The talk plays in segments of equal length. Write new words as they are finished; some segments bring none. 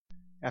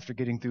after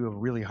getting through a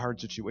really hard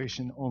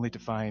situation only to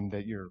find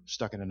that you're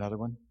stuck in another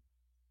one?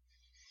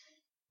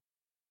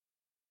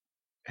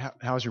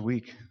 How's your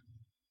week?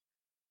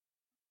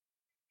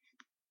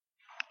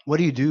 What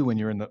do you do when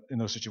you're in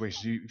those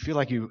situations? You feel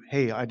like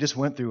hey, I just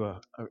went through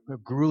a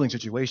grueling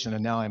situation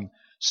and now I'm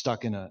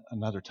stuck in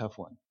another tough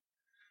one.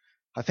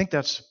 I think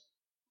that's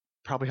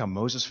probably how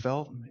Moses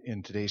felt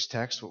in today's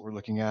text, what we're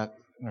looking at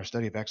in our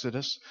study of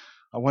Exodus.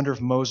 I wonder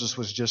if Moses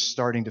was just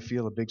starting to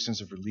feel a big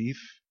sense of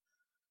relief.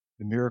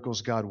 The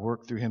miracles God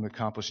worked through him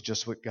accomplished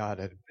just what God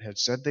had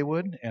said they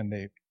would,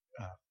 and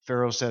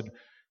Pharaoh said,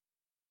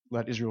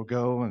 "Let Israel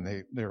go,"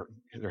 and they're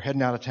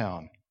heading out of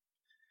town.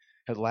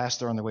 At last,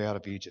 they're on their way out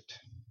of Egypt,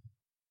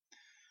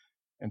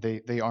 and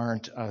they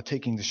aren't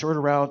taking the shorter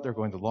route; they're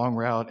going the long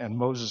route. And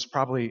Moses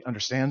probably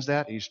understands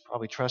that. He's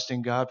probably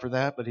trusting God for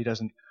that, but he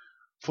doesn't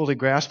fully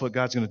grasp what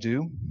God's going to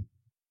do.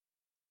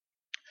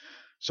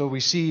 So we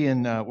see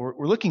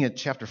we're looking at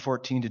chapter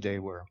 14 today,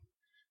 where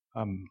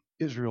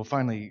Israel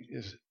finally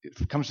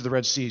comes to the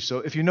Red Sea. So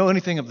if you know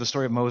anything of the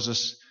story of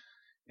Moses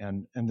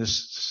and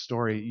this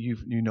story,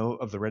 you know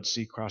of the Red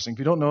Sea crossing. If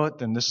you don't know it,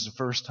 then this is the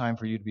first time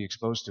for you to be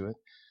exposed to it.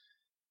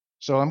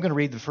 So I'm going to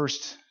read the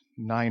first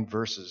 9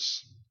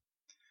 verses.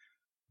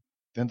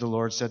 Then the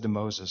Lord said to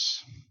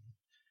Moses,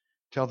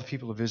 "Tell the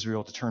people of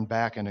Israel to turn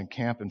back and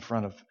encamp in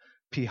front of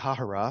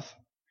Pi-hahiroth,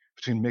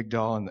 between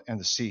Migdol and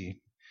the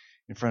sea,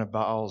 in front of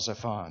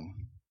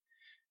Baal-zephon.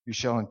 You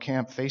shall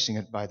encamp facing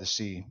it by the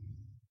sea.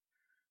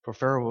 For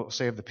Pharaoh will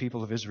say of the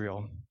people of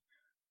Israel,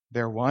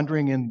 they are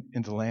wandering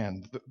in the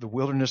land. The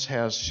wilderness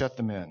has shut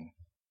them in.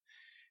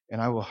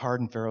 And I will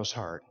harden Pharaoh's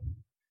heart,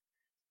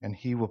 and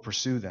he will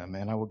pursue them.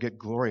 And I will get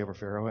glory over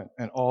Pharaoh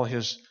and all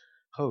his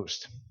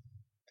host.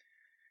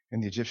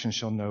 And the Egyptians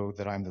shall know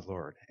that I am the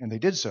Lord." And they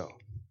did so.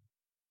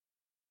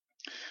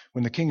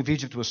 When the king of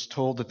Egypt was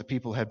told that the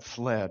people had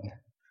fled,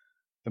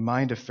 the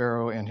mind of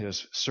Pharaoh and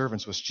his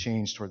servants was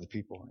changed toward the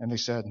people. And they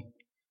said,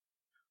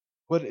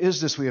 "What is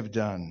this we have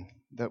done,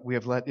 that we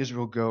have let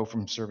Israel go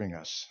from serving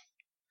us?"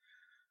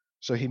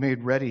 So he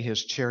made ready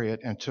his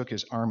chariot and took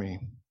his army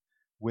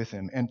with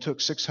him, and took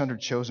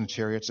 600 chosen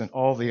chariots and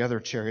all the other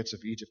chariots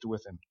of Egypt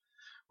with him,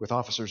 with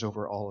officers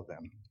over all of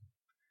them.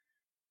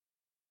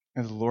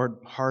 And the Lord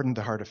hardened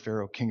the heart of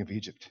Pharaoh, king of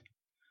Egypt,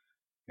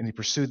 and he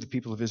pursued the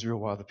people of Israel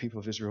while the people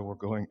of Israel were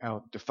going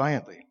out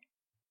defiantly.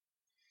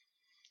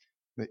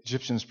 The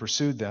Egyptians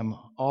pursued them,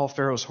 all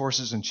Pharaoh's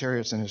horses and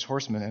chariots and his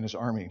horsemen and his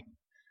army,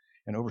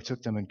 and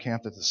overtook them and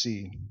camped at the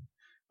sea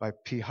by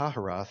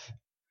Pi-hahiroth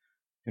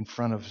in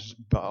front of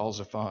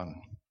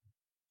Baal-zephon.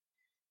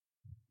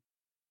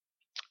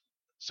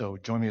 So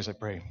join me as I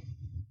pray.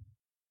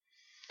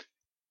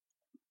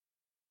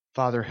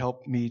 Father,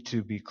 help me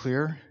to be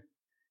clear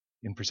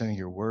in presenting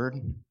your word.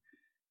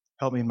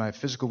 Help me in my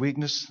physical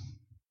weakness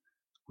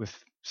with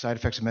side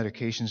effects of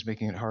medications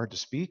making it hard to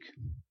speak.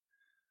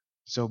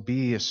 So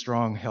be a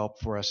strong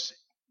help for us.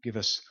 Give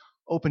us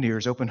open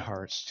ears, open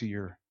hearts to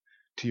your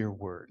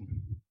word.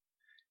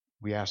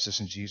 We ask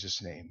this in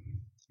Jesus' name.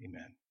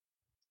 Amen.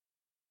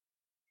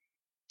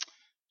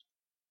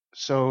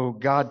 So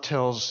God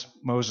tells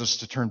Moses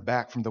to turn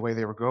back from the way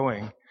they were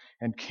going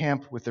and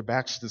camp with their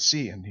backs to the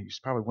sea. And he's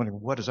probably wondering,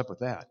 what is up with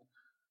that?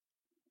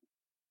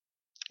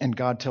 And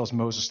God tells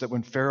Moses that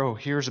when Pharaoh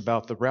hears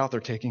about the route they're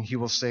taking, he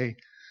will say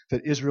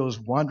that Israel is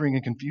wandering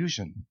in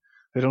confusion.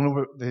 They don't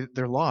know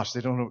they're lost.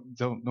 They don't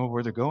know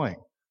where they're going.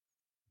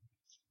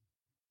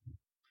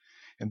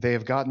 And they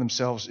have gotten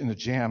themselves in a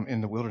jam in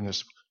the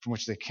wilderness from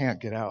which they can't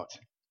get out.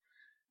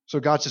 So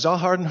God says, I'll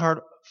harden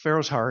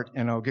Pharaoh's heart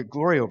and I'll get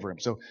glory over him.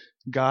 So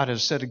God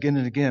has said again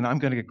and again, I'm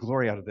going to get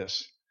glory out of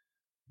this.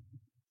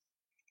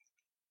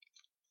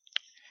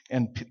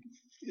 And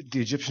the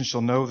Egyptians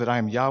shall know that I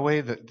am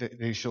Yahweh, that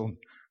they shall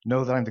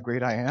know that I'm the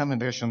great I am,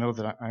 and they shall know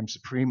that I'm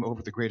supreme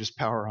over the greatest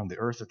power on the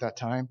earth at that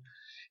time.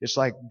 It's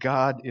like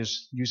God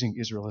is using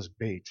Israel as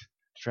bait to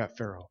trap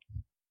Pharaoh.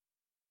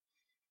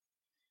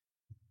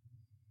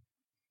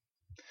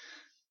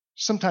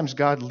 Sometimes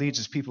God leads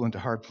his people into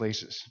hard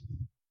places.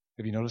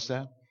 Have you noticed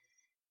that?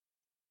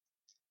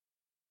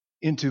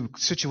 Into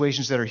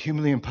situations that are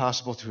humanly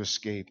impossible to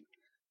escape,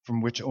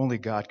 from which only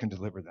God can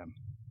deliver them.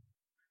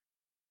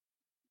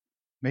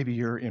 Maybe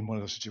you're in one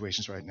of those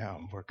situations right now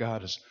where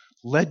God has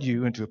led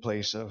you into a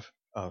place of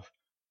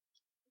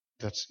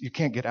that's you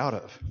can't get out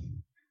of.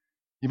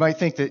 You might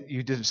think that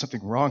you did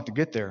something wrong to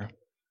get there.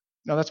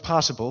 Now that's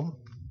possible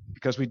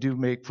because we do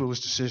make foolish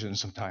decisions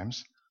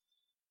sometimes,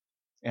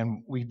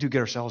 and we do get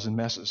ourselves in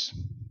messes.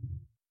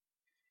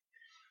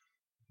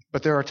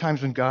 But there are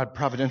times when God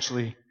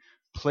providentially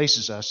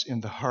places us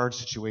in the hard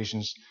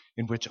situations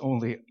in which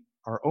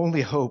our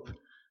only hope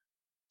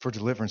for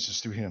deliverance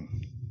is through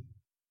him.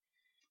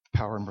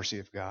 Power and mercy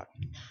of God.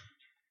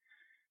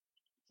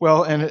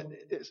 Well, and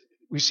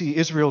we see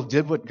Israel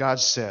did what God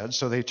said,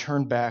 so they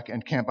turned back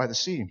and camped by the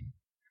sea.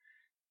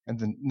 And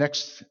the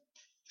next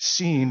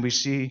scene, we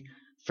see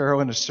Pharaoh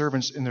and his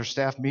servants in their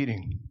staff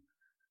meeting.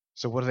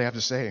 So what do they have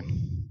to say?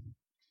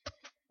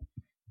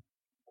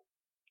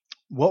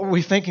 What were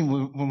we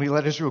thinking when we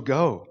let Israel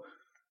go?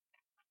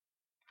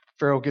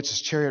 Pharaoh gets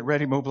his chariot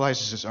ready,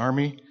 mobilizes his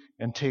army,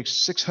 and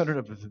takes 600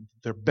 of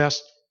their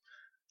best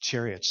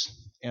chariots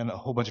and a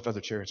whole bunch of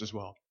other chariots as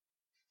well.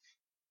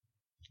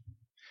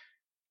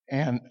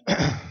 And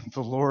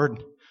the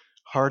Lord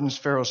hardens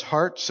Pharaoh's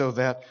heart so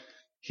that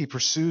he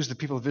pursues the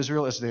people of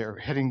Israel as they are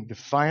heading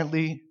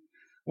defiantly.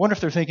 I wonder if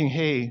they're thinking,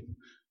 hey,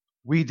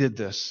 we did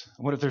this.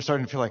 I wonder if they're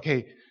starting to feel like,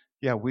 hey,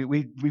 yeah,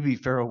 we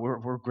beat Pharaoh.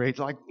 We're great.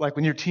 Like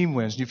when your team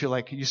wins, you feel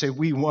like you say,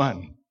 we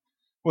won.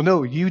 Well,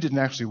 no, you didn't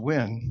actually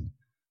win.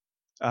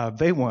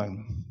 They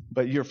won,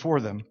 but you're for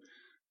them.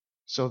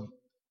 So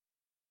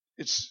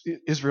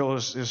Israel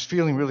is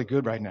feeling really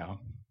good right now.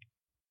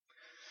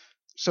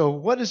 So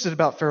what is it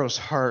about Pharaoh's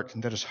heart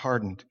that is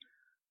hardened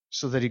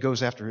so that he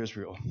goes after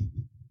Israel?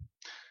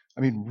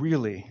 I mean,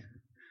 really,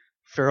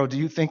 Pharaoh, do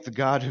you think the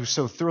God who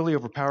so thoroughly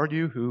overpowered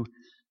you, who,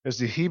 as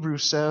the Hebrew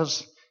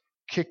says,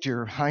 kicked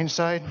your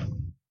hindside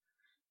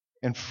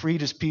and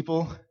freed his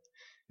people,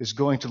 is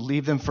going to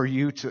leave them for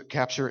you to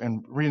capture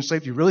and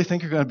re-enslave? You really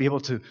think you're going to be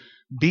able to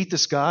beat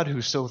this God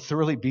who so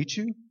thoroughly beat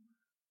you?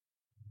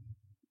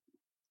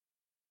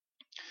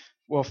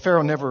 Well,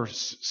 Pharaoh never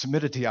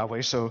submitted to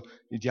Yahweh, so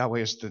Yahweh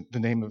is the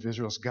name of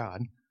Israel's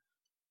God.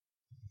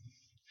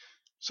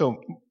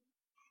 So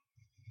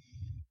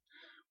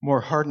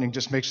more hardening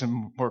just makes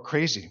him more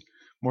crazy,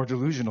 more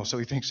delusional, so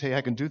he thinks, hey,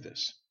 I can do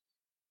this.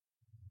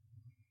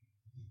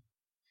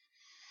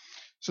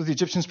 So the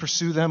Egyptians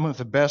pursue them with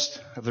the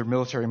best of their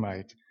military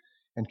might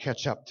and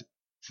catch up to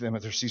them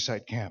at their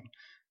seaside camp.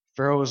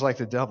 Pharaoh is like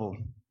the devil.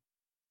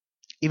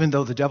 Even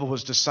though the devil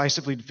was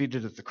decisively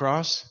defeated at the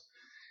cross,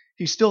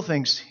 he still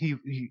thinks he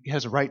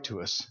has a right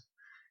to us.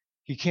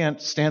 He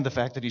can't stand the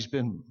fact that he's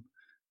been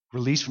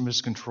released from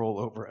his control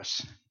over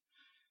us.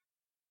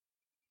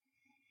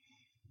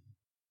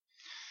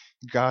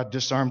 God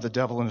disarmed the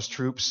devil and his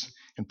troops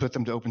and put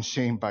them to open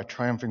shame by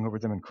triumphing over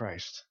them in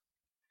Christ.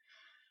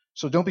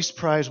 So don't be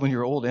surprised when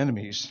your old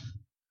enemies,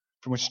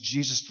 from which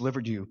Jesus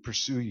delivered you,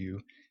 pursue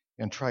you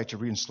and try to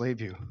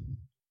re-enslave you.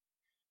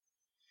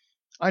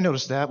 I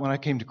noticed that when I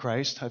came to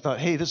Christ. I thought,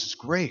 hey, this is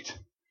great.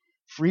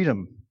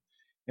 Freedom.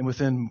 And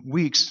within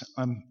weeks,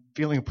 I'm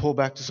feeling a pull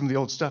back to some of the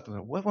old stuff. I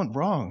thought, what went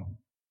wrong?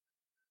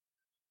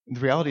 And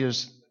the reality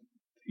is,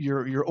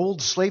 your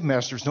old slave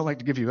masters don't like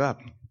to give you up.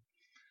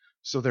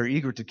 So they're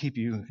eager to keep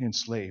you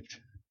enslaved.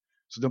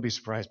 So don't be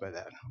surprised by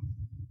that.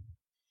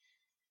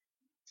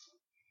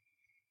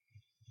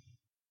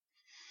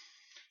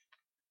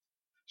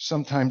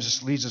 Sometimes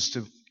this leads us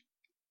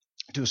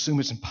to assume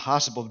it's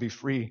impossible to be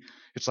free.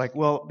 It's like,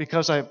 well,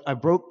 because I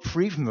broke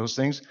free from those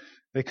things,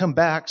 they come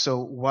back,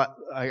 so what?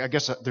 I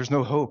guess there's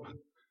no hope.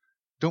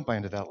 Don't buy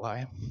into that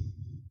lie.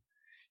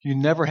 You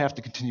never have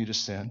to continue to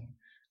sin.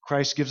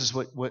 Christ gives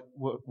us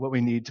what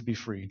we need to be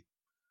free.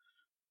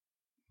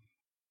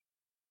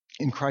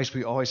 In Christ,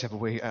 we always have a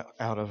way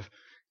out of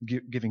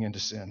giving into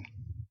sin.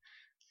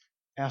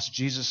 Ask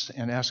Jesus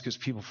and ask his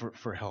people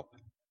for help.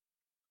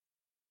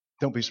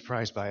 Don't be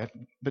surprised by it,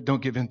 but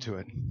don't give in to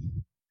it.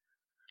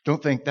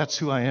 Don't think that's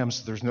who I am,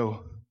 so there's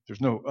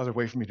no other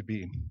way for me to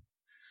be,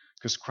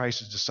 because Christ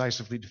has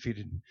decisively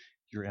defeated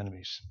your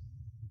enemies.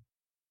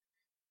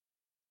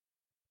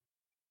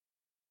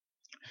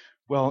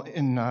 Well,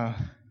 in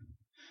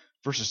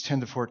verses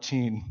 10 to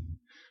 14,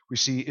 we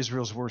see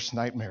Israel's worst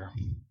nightmare.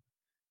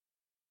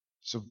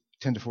 So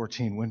 10 to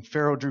 14, when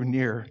Pharaoh drew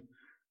near,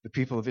 the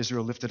people of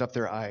Israel lifted up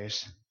their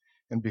eyes,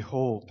 and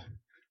behold,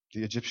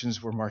 the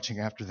Egyptians were marching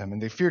after them,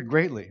 and they feared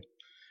greatly.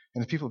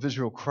 And the people of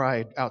Israel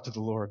cried out to the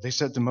Lord. They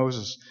said to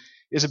Moses,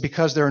 "Is it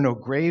because there are no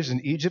graves in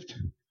Egypt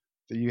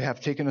that you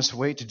have taken us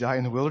away to die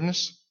in the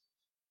wilderness?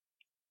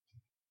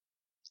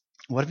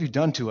 What have you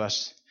done to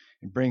us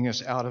in bringing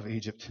us out of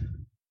Egypt?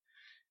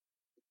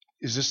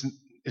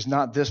 Is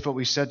not this what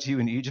we said to you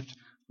in Egypt?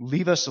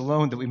 Leave us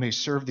alone that we may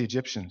serve the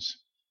Egyptians.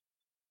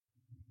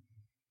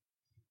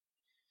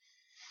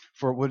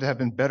 For it would have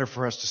been better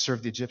for us to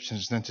serve the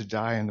Egyptians than to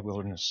die in the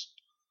wilderness."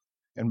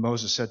 And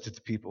Moses said to the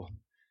people,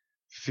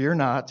 "Fear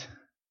not,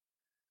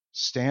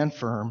 stand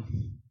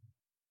firm,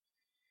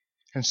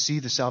 and see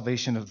the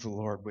salvation of the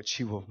Lord, which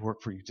he will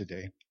work for you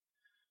today.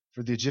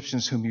 For the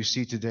Egyptians whom you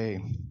see today,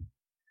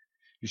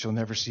 you shall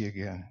never see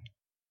again.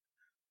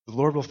 The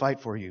Lord will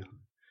fight for you,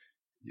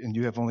 and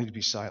you have only to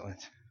be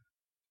silent."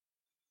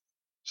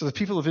 So the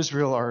people of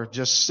Israel are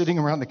just sitting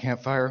around the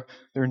campfire.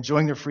 They're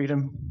enjoying their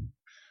freedom,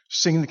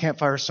 singing the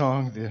campfire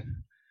song, the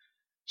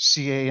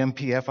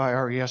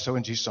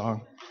CAMPFIRESONG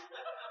song.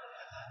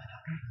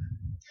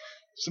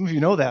 Some of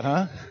you know that,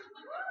 huh?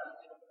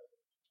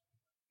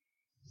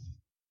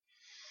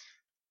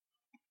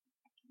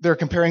 They're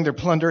comparing their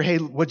plunder. Hey,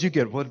 what'd you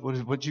get?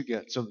 What'd you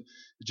get? So the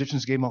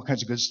Egyptians gave them all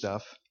kinds of good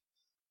stuff.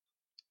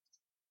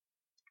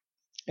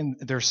 And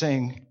they're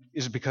saying,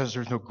 is it because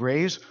there's no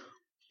graves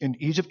in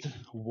Egypt?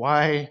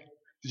 Why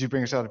did you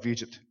bring us out of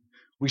Egypt?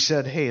 We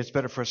said, hey, it's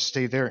better for us to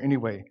stay there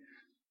anyway.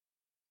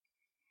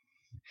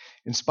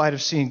 In spite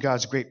of seeing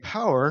God's great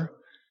power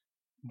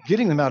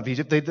getting them out of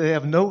Egypt, they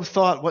have no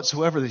thought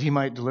whatsoever that he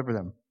might deliver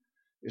them.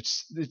 It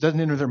doesn't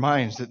enter their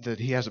minds that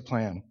he has a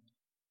plan.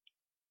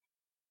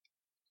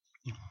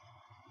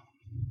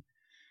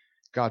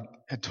 God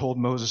had told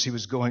Moses he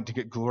was going to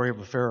get glory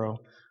over Pharaoh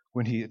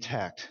when he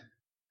attacked.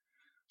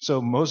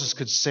 So Moses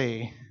could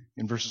say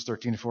in verses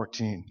 13 and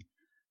 14,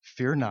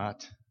 "Fear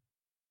not,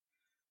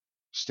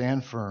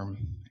 stand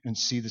firm, and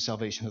see the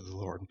salvation of the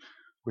Lord,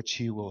 which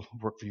he will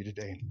work for you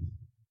today."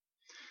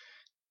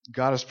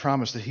 God has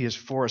promised that he is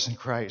for us in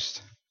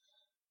Christ.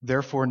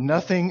 Therefore,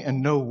 nothing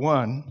and no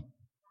one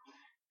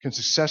can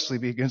successfully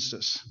be against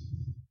us.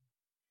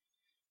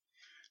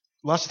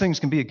 Lots of things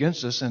can be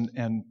against us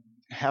and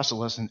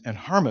hassle us and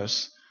harm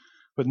us,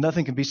 but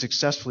nothing can be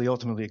successfully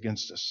ultimately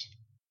against us.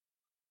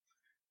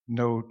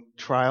 No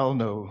trial,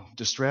 no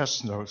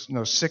distress,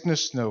 no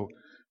sickness, no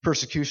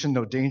persecution,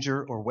 no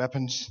danger or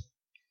weapons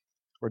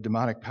or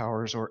demonic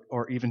powers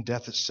or even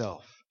death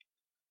itself.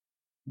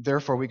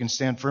 Therefore, we can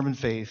stand firm in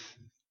faith,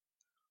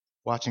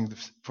 watching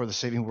for the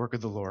saving work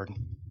of the Lord.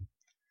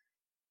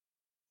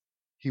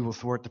 He will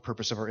thwart the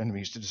purpose of our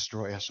enemies to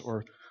destroy us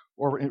or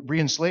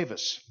re-enslave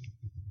us.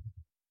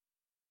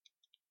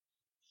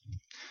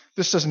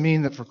 This doesn't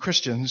mean that for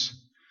Christians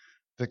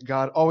that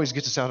God always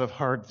gets us out of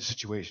hard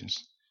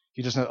situations.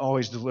 He does not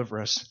always deliver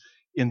us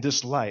in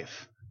this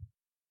life.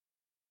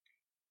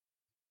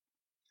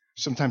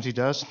 Sometimes he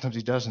does, sometimes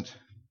he doesn't.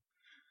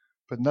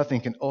 But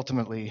nothing can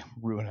ultimately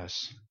ruin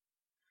us.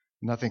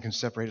 Nothing can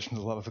separate us from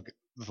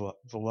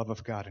the love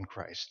of God in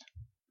Christ.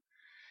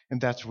 And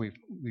that's where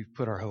we've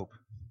put our hope.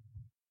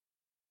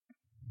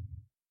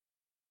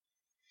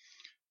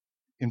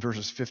 In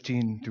verses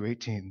 15 through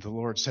 18, the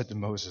Lord said to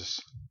Moses,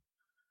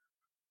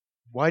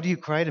 "Why do you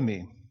cry to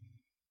me?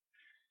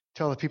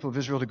 Tell the people of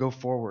Israel to go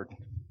forward.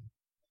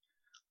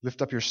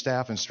 Lift up your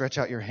staff and stretch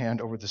out your hand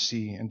over the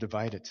sea and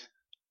divide it,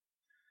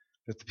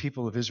 that the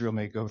people of Israel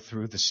may go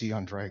through the sea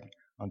on dry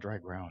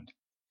ground.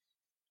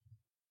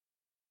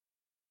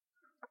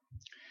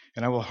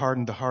 And I will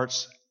harden the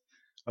hearts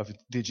of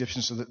the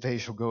Egyptians so that they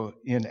shall go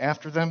in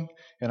after them,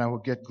 and I will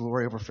get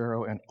glory over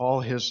Pharaoh and all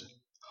his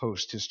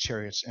host, his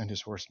chariots and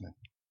his horsemen.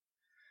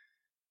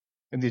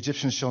 And the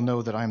Egyptians shall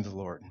know that I am the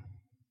Lord,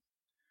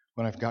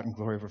 when I've gotten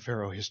glory over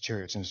Pharaoh, his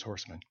chariots, and his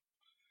horsemen."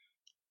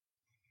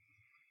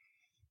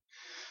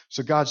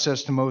 So God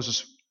says to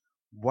Moses,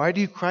 "Why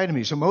do you cry to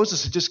me?" So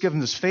Moses had just given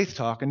this faith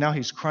talk, and now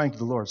he's crying to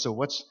the Lord.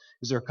 So is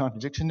there a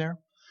contradiction there?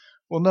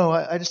 Well, no,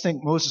 I just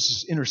think Moses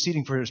is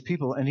interceding for his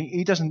people, and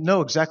he doesn't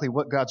know exactly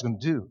what God's going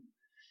to do.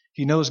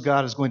 He knows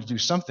God is going to do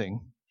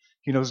something.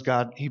 He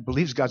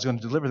believes God's going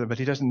to deliver them, but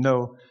he doesn't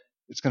know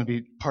it's going to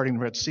be parting the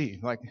Red Sea.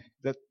 Like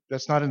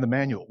that's not in the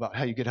manual about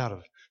how you get out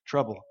of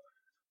trouble,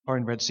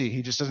 parting the Red Sea.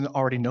 He just doesn't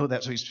already know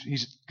that. So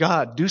he's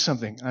God, do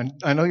something.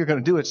 I know you're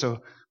going to do it,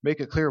 so make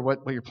it clear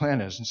what your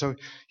plan is. And so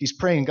he's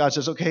praying. God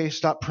says, "Okay,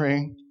 stop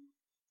praying.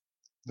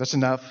 That's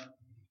enough.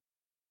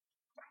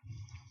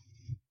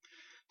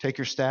 Take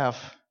your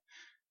staff.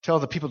 Tell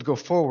the people to go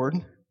forward."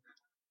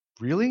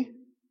 Really?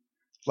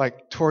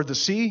 Like toward the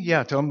sea?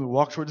 Yeah, tell them to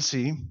walk toward the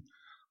sea.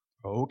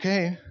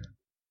 Okay.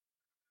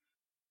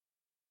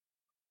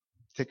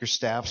 Take your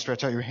staff,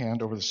 stretch out your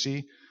hand over the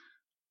sea.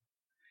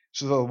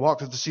 So they'll walk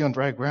to the sea on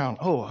dry ground.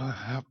 Oh,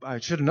 I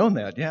should have known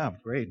that. Yeah,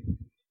 great.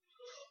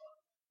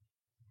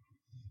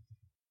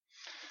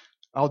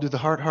 I'll do the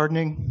heart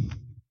hardening,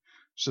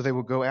 so they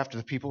will go after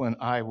the people, and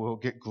I will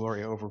get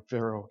glory over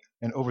Pharaoh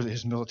and over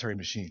his military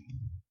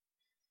machine.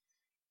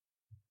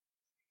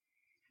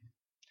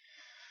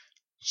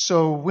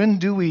 So when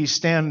do we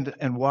stand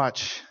and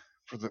watch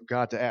for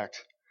God to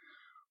act?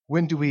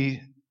 When do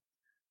we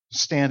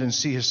stand and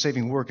see his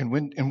saving work, and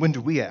when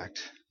do we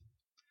act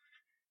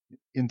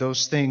in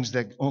those things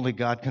that only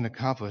God can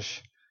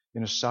accomplish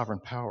in his sovereign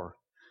power?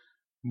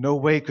 No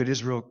way could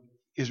Israel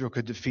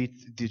could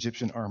defeat the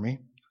Egyptian army,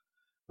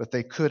 but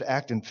they could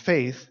act in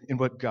faith in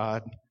what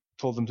God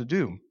told them to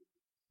do.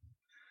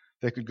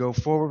 They could go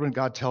forward when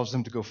God tells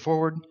them to go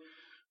forward,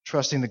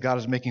 trusting that God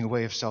is making a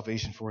way of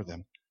salvation for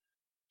them.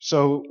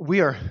 So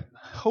we are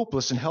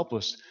hopeless and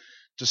helpless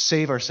to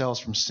save ourselves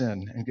from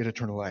sin and get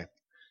eternal life.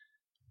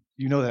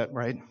 You know that,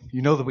 right?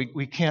 You know that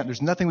we can't.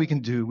 There's nothing we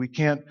can do. We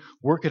can't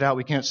work it out.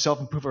 We can't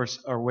self-improve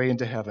our way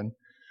into heaven.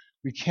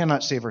 We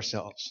cannot save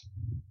ourselves.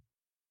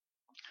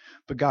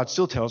 But God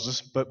still tells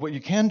us, but what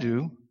you can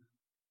do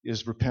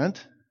is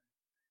repent,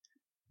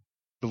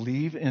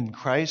 believe in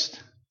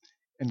Christ,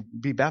 and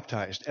be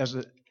baptized as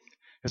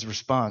a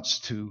response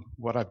to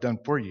what I've done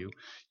for you.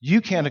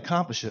 You can't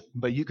accomplish it,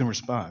 but you can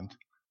respond.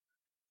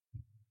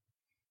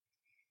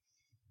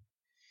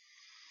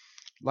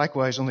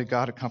 Likewise, only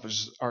God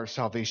accomplishes our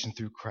salvation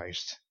through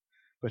Christ,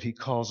 but he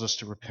calls us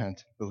to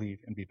repent, believe,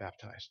 and be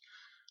baptized.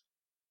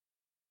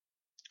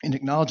 In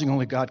acknowledging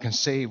only God can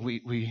save,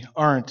 we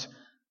aren't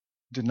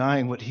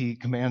denying what he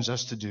commands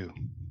us to do.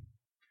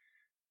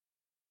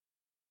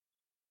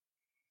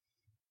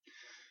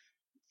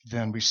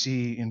 Then we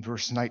see in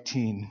verse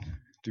 19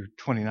 through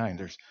 29,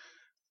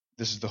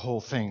 this is the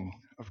whole thing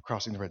of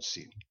crossing the Red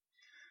Sea.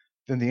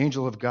 Then the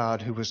angel of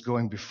God, who was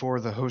going before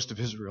the host of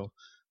Israel,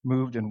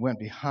 moved and went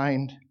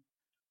behind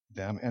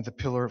them, and the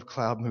pillar of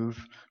cloud moved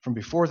from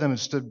before them and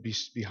stood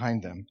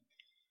behind them,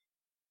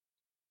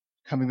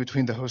 coming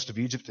between the host of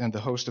Egypt and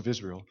the host of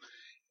Israel.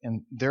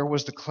 And there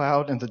was the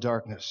cloud and the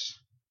darkness,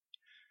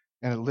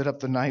 and it lit up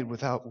the night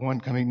without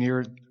one coming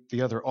near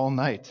the other all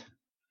night.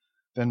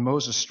 Then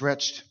Moses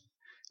stretched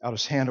out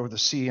his hand over the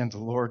sea, and the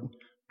Lord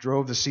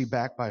drove the sea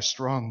back by a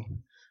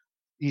strong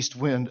east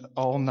wind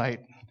all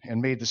night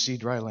and made the sea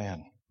dry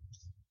land.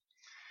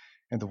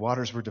 And the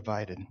waters were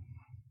divided.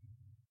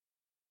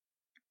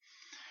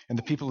 And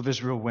the people of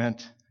Israel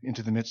went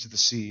into the midst of the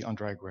sea on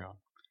dry ground,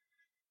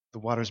 the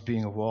waters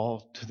being a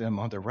wall to them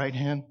on their right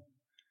hand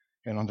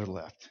and on their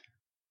left.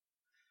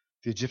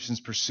 The Egyptians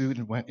pursued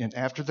and went in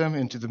after them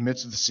into the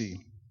midst of the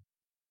sea.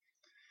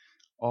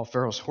 All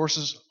Pharaoh's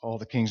horses, all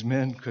the king's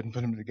men couldn't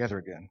put them together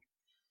again.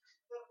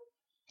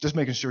 Just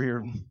making sure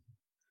you're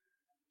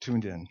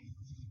tuned in.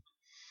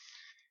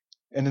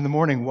 And in the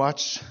morning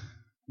watch,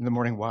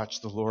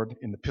 the Lord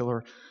in the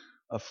pillar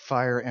of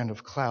fire and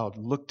of cloud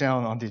looked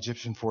down on the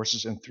Egyptian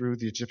forces and threw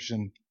the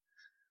Egyptian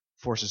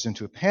forces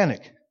into a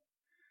panic,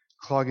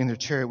 clogging their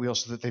chariot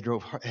wheels so that they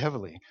drove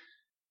heavily.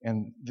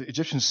 And the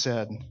Egyptians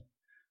said,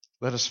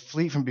 "Let us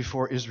flee from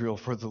before Israel,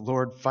 for the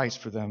Lord fights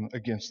for them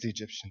against the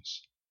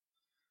Egyptians."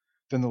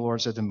 Then the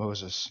Lord said to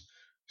Moses,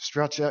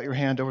 "Stretch out your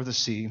hand over the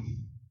sea,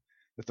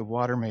 that the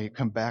water may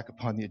come back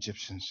upon the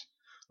Egyptians,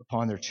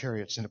 upon their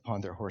chariots and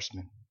upon their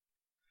horsemen."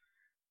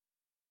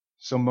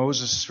 So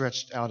Moses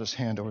stretched out his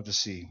hand over the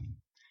sea,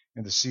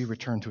 and the sea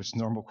returned to its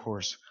normal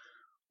course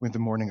when the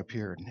morning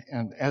appeared.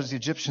 And as the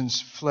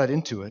Egyptians fled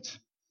into it,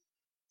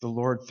 the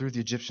Lord threw the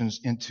Egyptians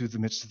into the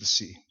midst of the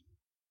sea.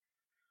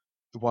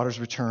 The waters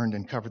returned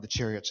and covered the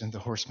chariots and the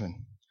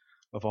horsemen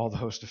of all the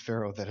host of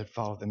Pharaoh that had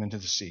followed them into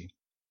the sea.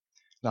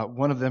 Not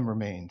one of them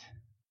remained,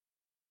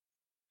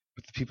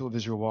 but the people of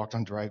Israel walked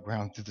on dry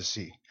ground through the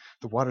sea,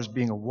 the waters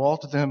being a wall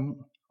to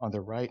them on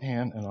their right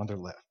hand and on their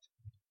left.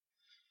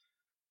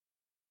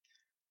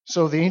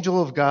 So the angel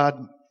of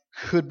God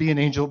could be an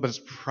angel, but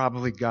it's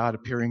probably God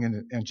appearing in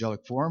an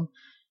angelic form,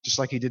 just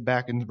like he did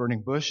back in the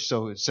burning bush.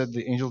 So it said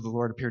the angel of the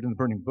Lord appeared in the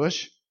burning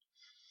bush.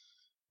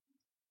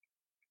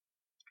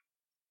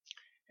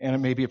 And it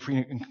may be a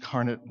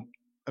pre-incarnate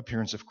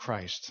appearance of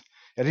Christ.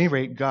 At any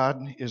rate,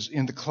 God is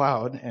in the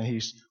cloud, and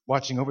he's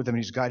watching over them,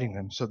 and he's guiding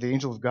them. So the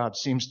angel of God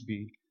seems to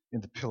be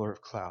in the pillar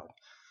of cloud.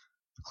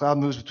 The cloud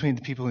moves between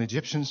the people and the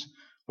Egyptians.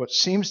 What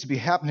seems to be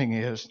happening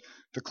is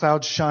the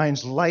cloud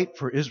shines light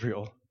for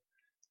Israel,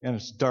 and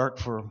it's dark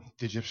for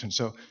the Egyptians.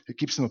 So it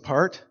keeps them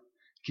apart,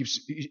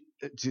 keeps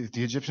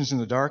the Egyptians in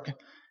the dark.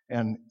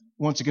 And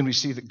once again, we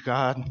see that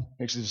God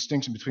makes a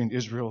distinction between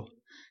Israel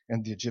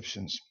and the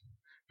Egyptians,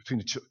 between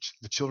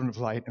the children of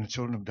light and the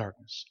children of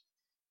darkness.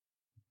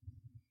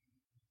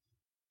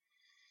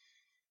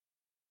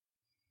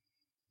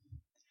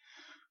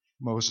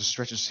 Moses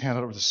stretches his hand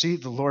out over the sea.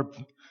 The Lord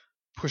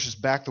pushes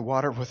back the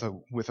water with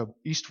a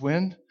east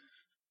wind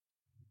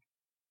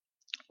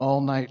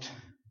all night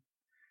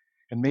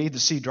and made the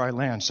sea dry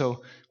land.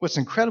 So what's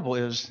incredible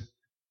is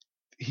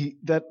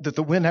that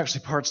the wind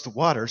actually parts the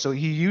water. So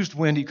he used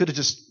wind. He could have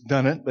just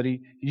done it, but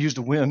he used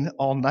a wind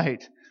all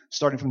night,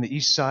 starting from the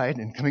east side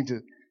and coming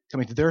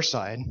to their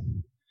side.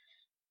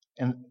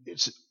 And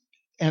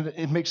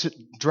it makes it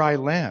dry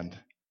land.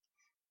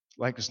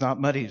 Like it's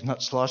not muddy, it's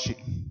not sloshy.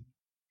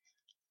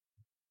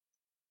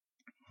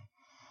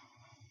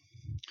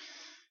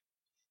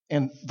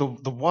 And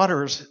the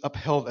water is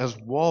upheld as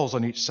walls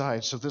on each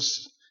side. So this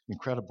is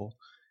incredible.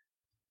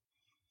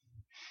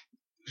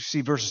 You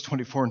see verses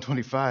 24 and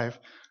 25.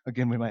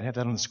 Again, we might have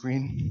that on the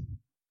screen.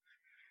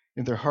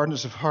 In their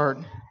hardness of heart,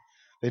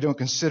 they don't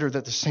consider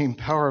that the same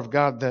power of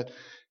God that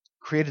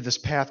created this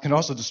path can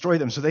also destroy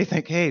them. So they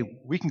think, hey,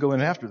 we can go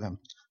in after them.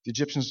 The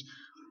Egyptians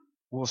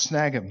will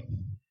snag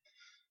him.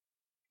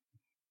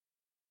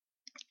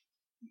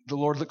 The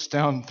Lord looks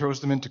down, throws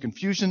them into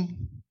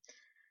confusion.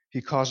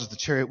 He causes the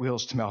chariot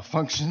wheels to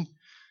malfunction.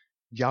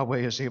 Yahweh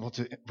is able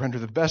to render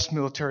the best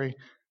military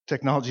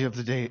technology of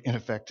the day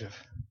ineffective.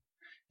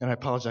 And I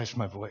apologize for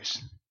my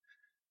voice.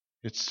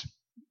 It's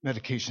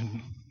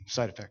medication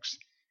side effects.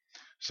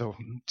 So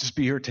just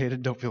be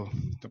irritated. Don't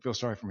feel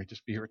sorry for me.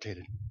 Just be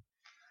irritated.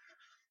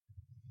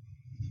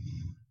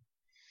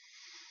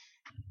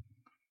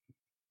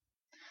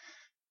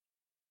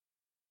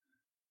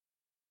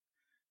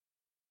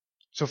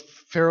 So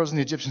Pharaoh's and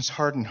the Egyptians'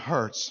 hardened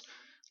hearts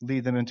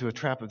lead them into a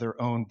trap of their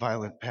own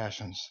violent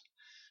passions.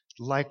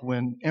 Like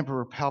when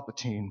Emperor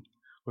Palpatine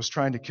was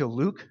trying to kill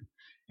Luke,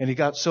 and he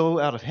got so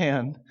out of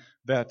hand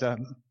that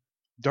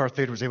Darth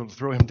Vader was able to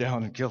throw him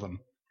down and kill him.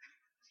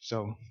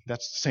 So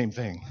that's the same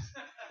thing.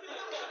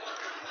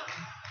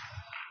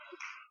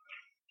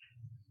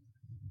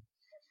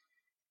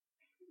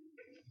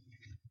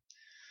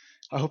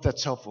 I hope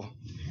that's helpful.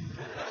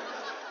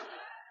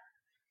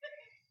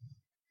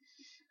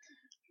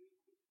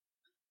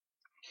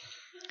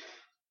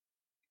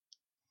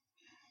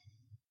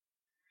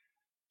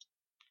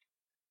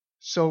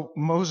 So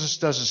Moses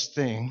does his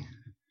thing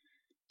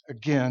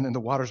again, and the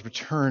waters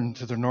return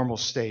to their normal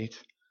state.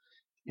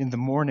 In the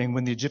morning,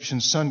 when the Egyptian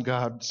sun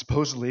god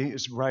supposedly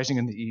is rising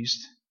in the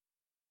east,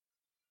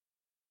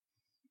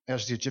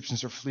 as the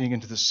Egyptians are fleeing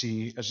into the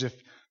sea, as if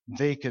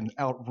they can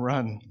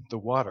outrun the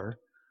water,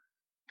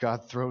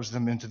 God throws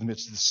them into the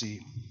midst of the sea.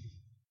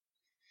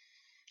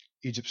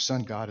 Egypt's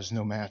sun god is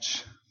no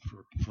match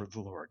for the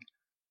Lord.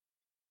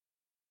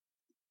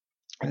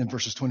 And in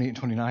verses 28 and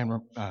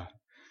 29,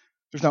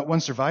 there's not one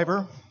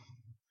survivor,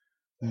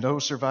 no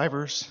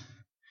survivors.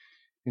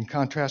 In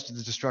contrast to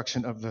the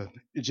destruction of the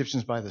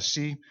Egyptians by the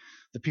sea,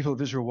 the people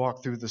of Israel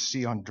walked through the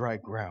sea on dry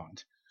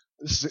ground.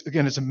 This is,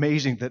 again, it's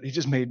amazing that he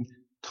just made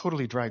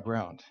totally dry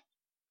ground.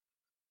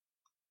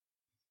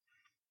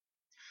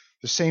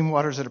 The same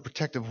waters that are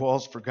protective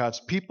walls for God's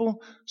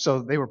people,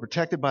 so they were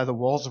protected by the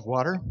walls of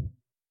water,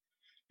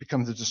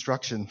 become the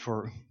destruction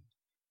for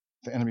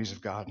the enemies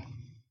of God.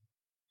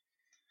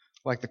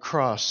 Like the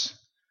cross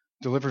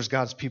delivers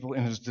God's people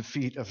in his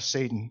defeat of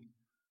Satan.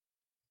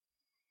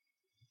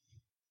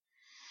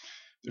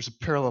 There's a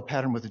parallel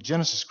pattern with the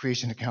Genesis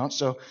creation account,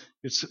 so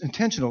it's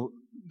intentional.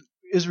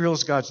 Israel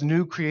is God's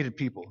new created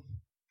people.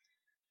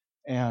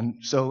 And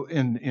so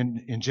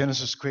in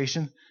Genesis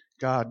creation,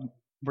 God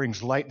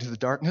brings light into the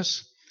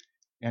darkness,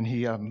 and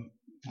he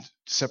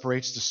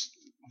separates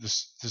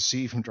the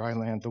sea from dry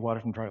land, the water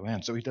from dry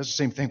land. So he does the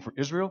same thing for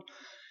Israel.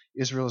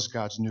 Israel is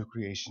God's new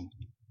creation.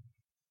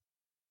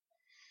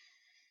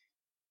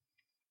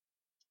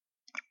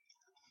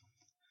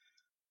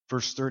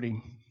 Verse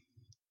 30.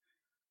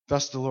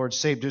 Thus the Lord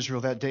saved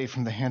Israel that day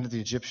from the hand of the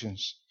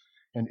Egyptians,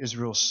 and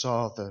Israel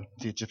saw the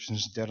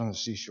Egyptians dead on the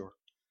seashore.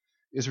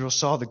 Israel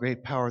saw the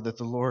great power that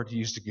the Lord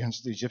used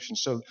against the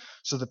Egyptians.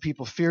 So the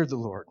people feared the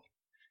Lord,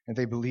 and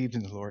they believed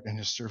in the Lord and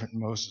his servant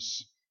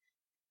Moses.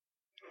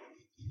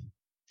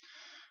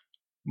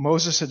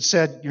 Moses had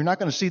said, "You're not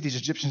going to see these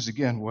Egyptians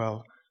again."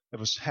 Well, that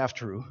was half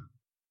true.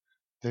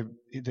 They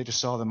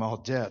just saw them all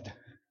dead.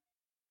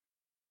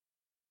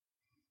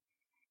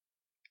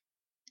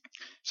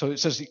 So it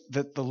says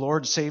that the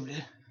Lord saved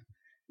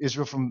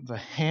Israel from the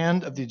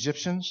hand of the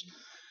Egyptians.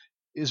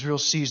 Israel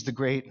sees the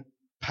great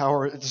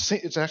power.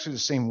 It's actually the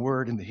same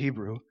word in the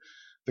Hebrew.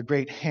 The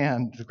great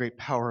hand, the great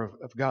power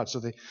of God.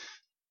 So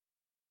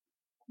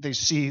they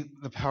see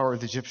the power of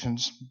the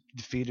Egyptians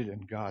defeated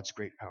in God's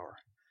great power.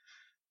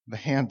 The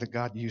hand that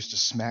God used to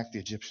smack the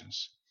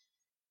Egyptians.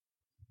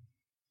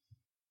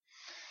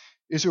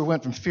 Israel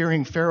went from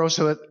fearing Pharaoh.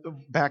 So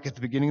back at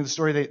the beginning of the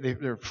story,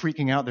 they're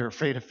freaking out. They're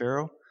afraid of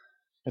Pharaoh.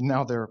 And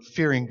now they're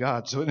fearing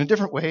God. So in a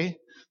different way,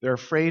 they're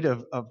afraid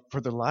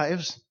for their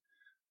lives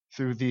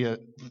through the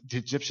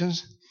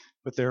Egyptians,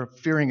 but they're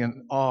fearing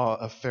in awe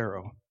of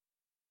Pharaoh,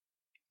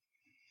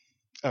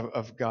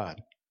 of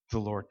God, the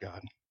Lord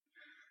God.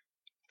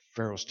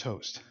 Pharaoh's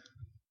toast.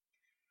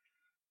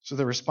 So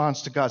their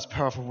response to God's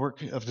powerful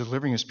work of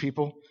delivering his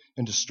people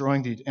and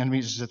destroying the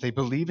enemies is that they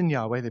believe in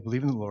Yahweh, they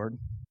believe in the Lord,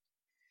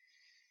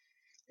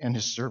 and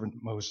his servant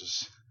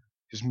Moses,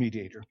 his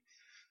mediator.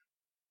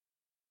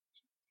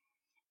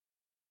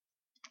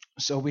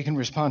 So we can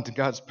respond to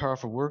God's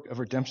powerful work of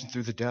redemption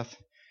through the death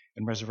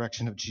and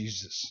resurrection of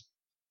Jesus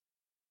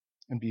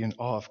and be in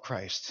awe of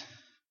Christ.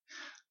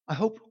 I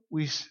hope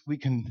we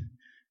can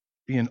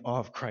be in awe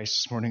of Christ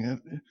this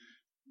morning.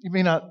 You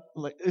may not,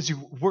 as you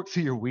work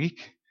through your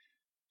week,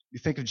 you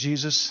think of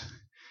Jesus,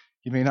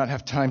 you may not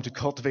have time to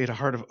cultivate a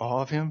heart of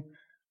awe of him,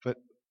 but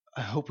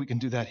I hope we can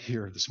do that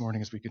here this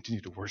morning as we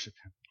continue to worship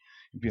him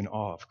and be in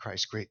awe of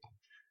Christ's great,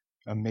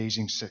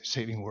 amazing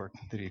saving work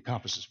that he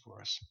accomplishes for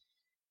us.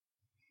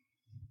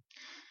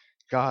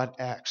 God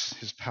acts.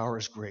 His power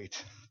is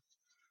great.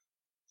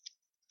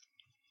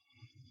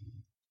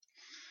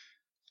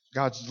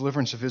 God's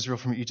deliverance of Israel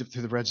from Egypt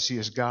through the Red Sea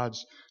is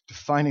God's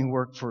defining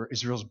work for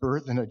Israel's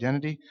birth and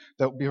identity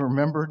that will be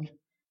remembered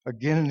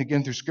again and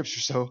again through Scripture.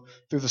 So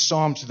through the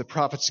Psalms, to the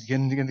prophets,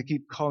 again and again, they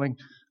keep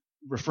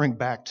referring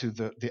back to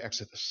the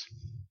Exodus.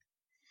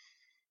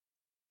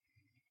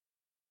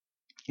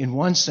 In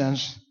one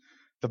sense,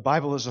 the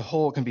Bible as a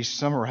whole can be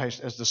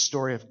summarized as the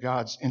story of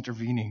God's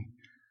intervening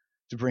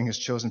to bring his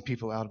chosen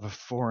people out of a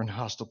foreign,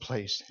 hostile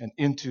place and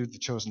into the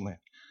chosen land.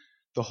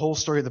 The whole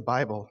story of the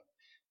Bible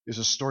is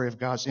a story of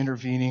God's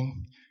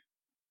intervening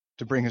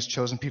to bring his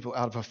chosen people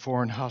out of a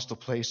foreign, hostile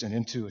place and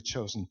into a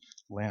chosen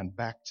land.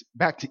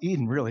 Back to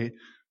Eden, really.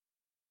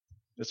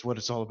 That's what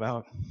it's all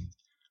about.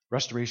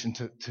 Restoration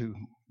to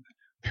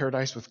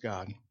paradise with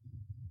God.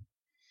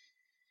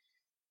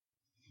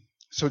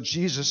 So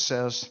Jesus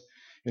says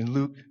in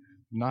Luke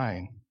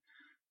 9,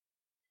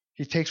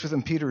 he takes with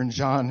him Peter and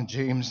John and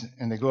James,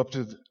 and they go up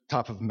to the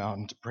top of the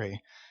mountain to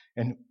pray.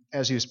 And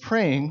as he was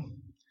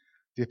praying,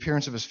 the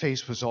appearance of his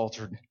face was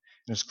altered, and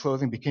his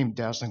clothing became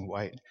dazzling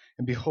white.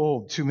 And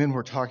behold, two men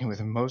were talking with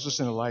him, Moses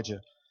and Elijah.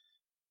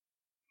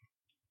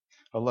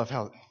 I love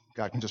how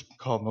God can just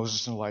call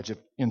Moses and Elijah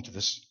into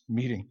this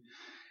meeting,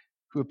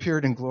 who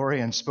appeared in glory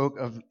and spoke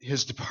of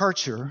his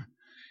departure.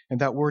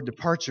 And that word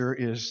departure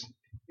is,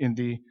 in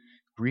the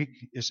Greek,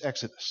 is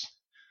exodus.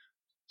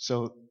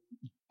 So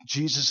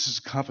Jesus is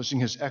accomplishing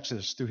his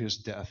exodus through his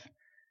death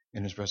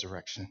and his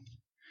resurrection.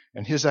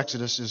 And his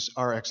exodus is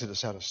our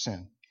exodus out of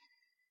sin.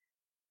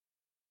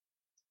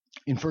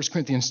 In 1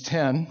 Corinthians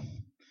 10,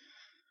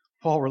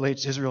 Paul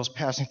relates Israel's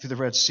passing through the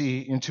Red Sea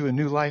into a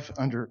new life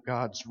under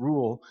God's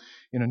rule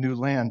in a new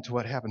land to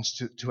what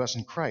happens to us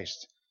in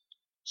Christ.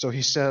 So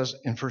he says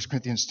in 1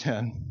 Corinthians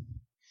 10,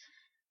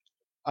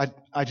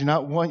 I do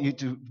not want you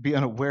to be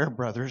unaware,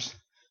 brothers,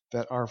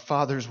 that our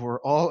fathers were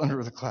all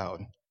under the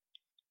cloud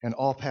and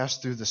all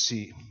passed through the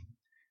sea,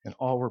 and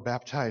all were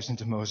baptized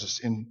into Moses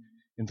in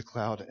the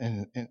cloud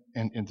and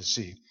in the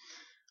sea.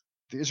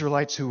 The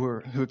Israelites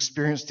who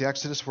experienced the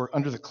Exodus were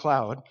under the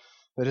cloud.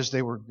 That is,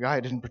 they were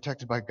guided and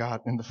protected by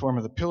God in the form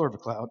of the pillar of a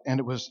cloud, and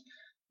it was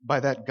by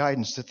that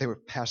guidance that they were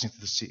passing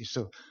through the sea.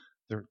 So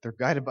they're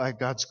guided by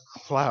God's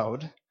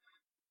cloud.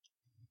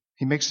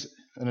 He makes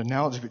an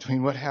analogy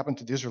between what happened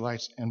to the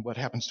Israelites and what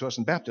happens to us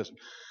in baptism.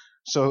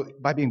 So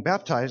by being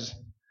baptized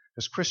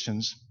as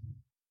Christians,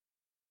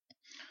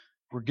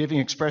 we're giving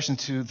expression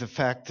to the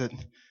fact that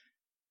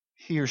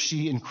he or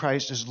she in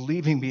Christ is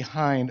leaving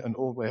behind an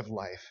old way of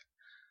life,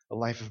 a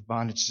life of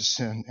bondage to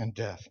sin and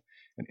death,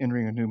 and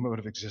entering a new mode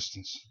of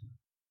existence.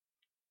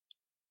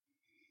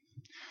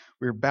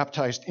 We are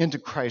baptized into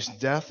Christ's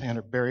death and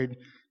are buried,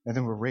 and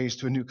then we're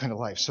raised to a new kind of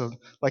life. So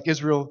like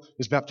Israel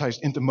is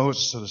baptized into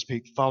Moses, so to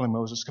speak, following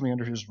Moses, coming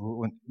under his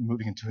rule and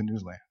moving into a new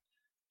land.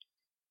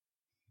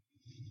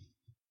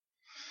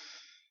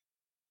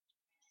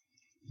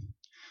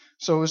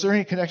 So is there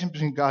any connection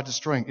between God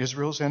destroying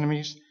Israel's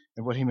enemies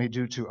and what he may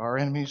do to our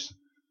enemies?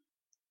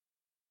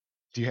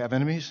 Do you have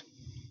enemies?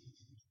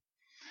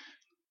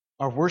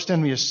 Our worst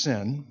enemy is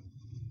sin.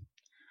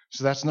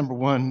 So that's number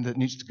one that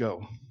needs to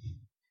go.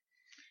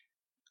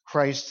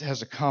 Christ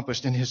has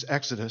accomplished in his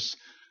exodus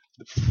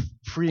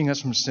freeing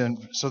us from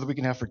sin so that we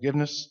can have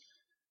forgiveness,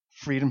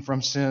 freedom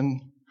from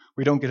sin.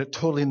 We don't get it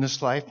totally in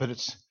this life, but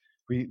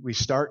we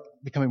start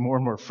becoming more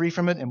and more free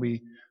from it, and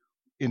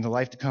in the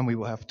life to come we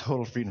will have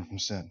total freedom from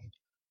sin.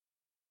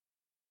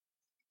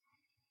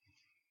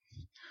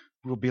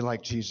 We'll be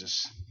like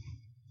Jesus.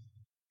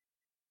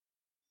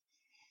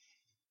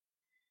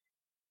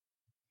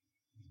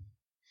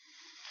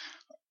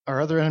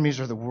 Our other enemies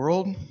are the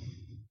world,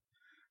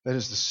 that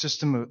is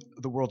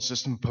the world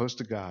system opposed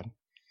to God,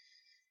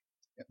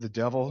 the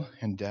devil,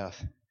 and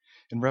death.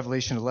 In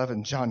Revelation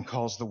 11, John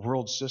calls the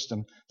world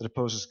system that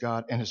opposes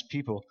God and his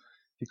people,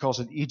 he calls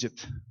it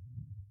Egypt.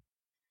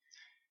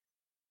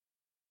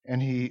 And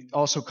he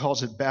also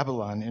calls it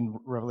Babylon in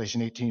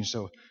Revelation 18.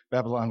 So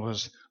Babylon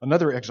was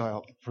another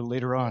exile for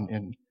later on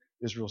in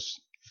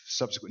Israel's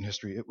subsequent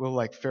history. It will,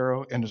 like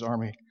Pharaoh and his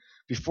army,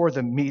 before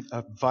them meet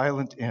a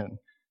violent end,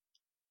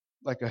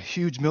 like a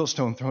huge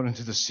millstone thrown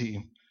into the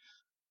sea.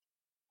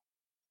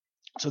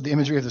 So the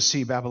imagery of the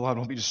sea, Babylon,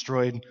 will be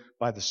destroyed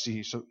by the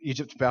sea. So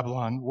Egypt,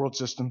 Babylon, world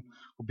system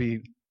will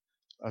be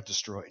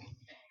destroyed.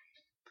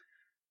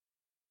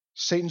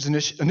 Satan's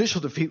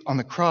initial defeat on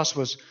the cross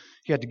was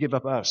he had to give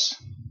up us.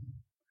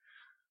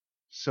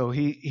 So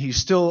he's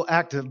still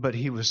active, but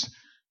he was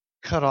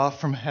cut off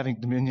from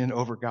having dominion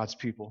over God's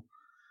people.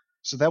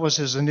 So that was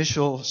his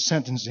initial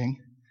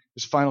sentencing.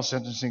 His final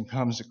sentencing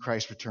comes at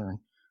Christ's return,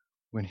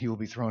 when he will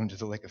be thrown into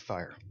the lake of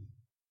fire.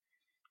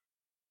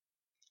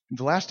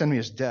 The last enemy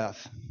is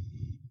death.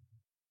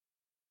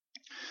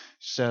 It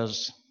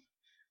says,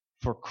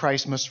 for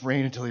Christ must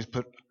reign until he's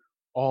put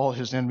all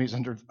his enemies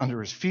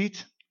under his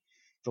feet.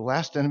 The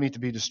last enemy to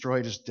be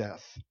destroyed is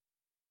death.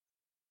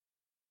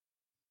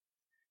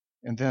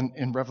 And then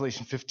in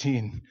Revelation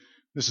 15,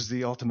 this is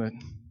the ultimate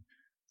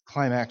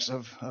climax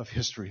of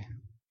history.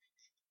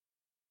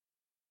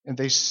 And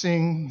they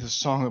sing the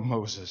song of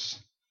Moses,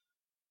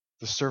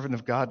 the servant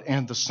of God,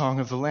 and the song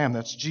of the Lamb.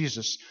 That's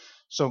Jesus.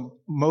 So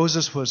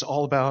Moses was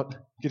all about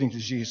getting to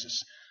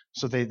Jesus.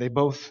 So they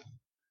both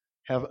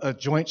have a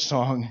joint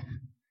song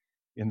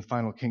in the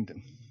final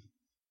kingdom,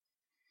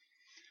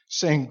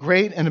 saying,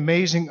 great and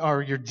amazing are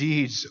your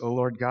deeds, O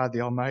Lord God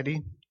the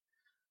Almighty.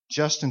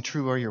 Just and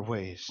true are your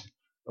ways,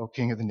 O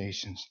King of the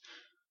nations.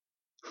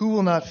 Who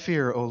will not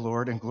fear, O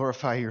Lord, and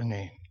glorify your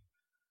name?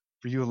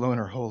 For you alone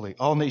are holy.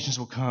 All nations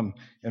will come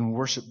and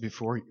worship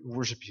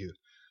you,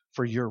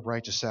 for your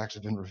righteous acts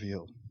have been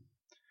revealed.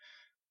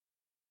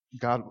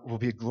 God will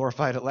be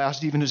glorified at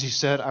last, even as he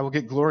said, I will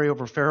get glory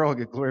over Pharaoh, I'll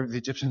get glory over the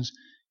Egyptians.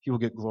 He will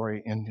get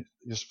glory in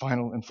his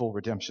final and full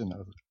redemption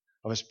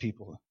of his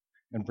people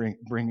and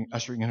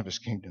ushering in of his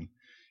kingdom.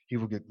 He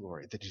will get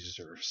glory that he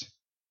deserves.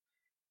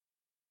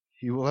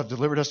 He will have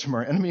delivered us from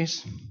our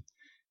enemies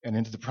and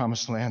into the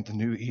promised land, the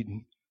new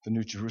Eden, the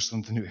new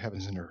Jerusalem, the new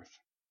heavens and earth.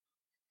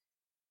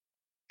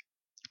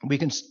 We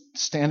can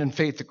stand in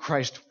faith that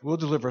Christ will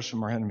deliver us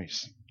from our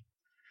enemies,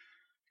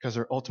 because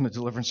our ultimate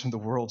deliverance from the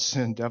world,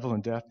 sin, devil,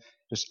 and death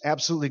is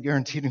absolutely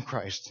guaranteed in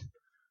Christ.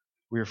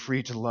 We are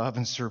free to love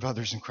and serve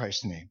others in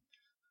Christ's name.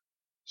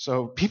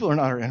 So people are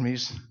not our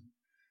enemies.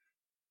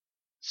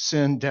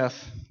 Sin,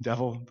 death,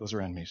 devil, those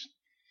are enemies.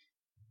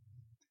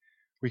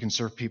 We can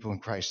serve people in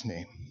Christ's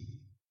name.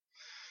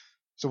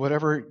 So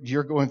whatever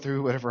you're going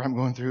through, whatever I'm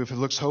going through, if it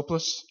looks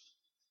hopeless,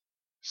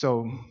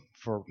 so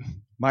for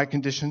my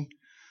condition,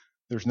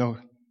 there's no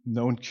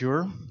known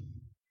cure,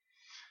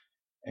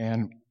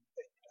 and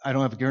I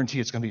don't have a guarantee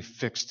it's going to be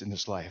fixed in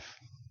this life.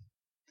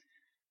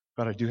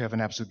 But I do have an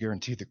absolute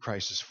guarantee that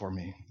Christ is for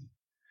me,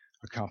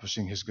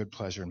 accomplishing his good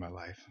pleasure in my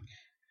life.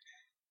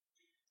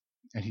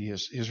 And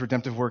his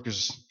redemptive work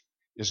is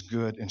is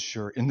good and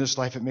sure. In this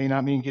life, it may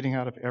not mean getting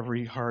out of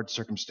every hard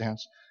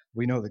circumstance.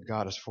 We know that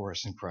God is for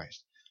us in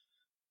Christ.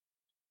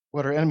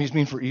 What our enemies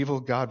mean for evil,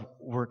 God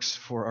works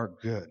for our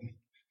good.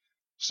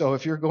 So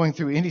if you're going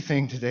through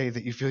anything today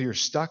that you feel you're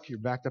stuck, you're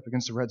backed up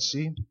against the Red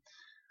Sea,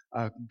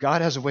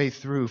 God has a way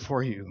through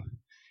for you.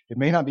 It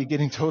may not be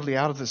getting totally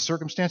out of the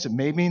circumstance. It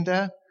may mean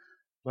that,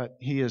 but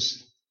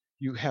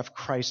you have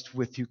Christ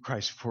with you,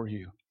 Christ for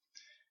you.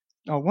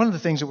 Now, one of the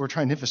things that we're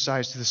trying to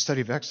emphasize to the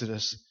study of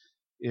Exodus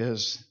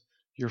is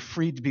you're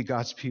free to be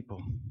God's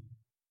people.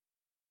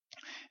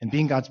 And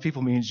being God's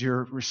people means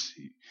you're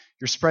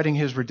spreading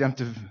his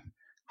redemptive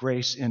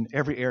grace in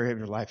every area of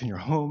your life, in your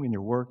home, in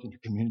your work, in your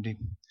community.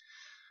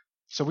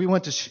 So we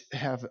want to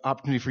have the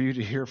opportunity for you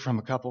to hear from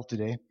a couple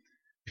today,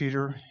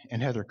 Peter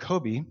and Heather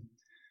Kobe,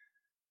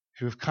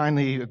 who have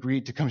kindly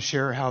agreed to come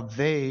share how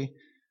they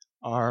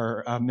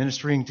are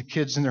ministering to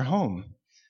kids in their home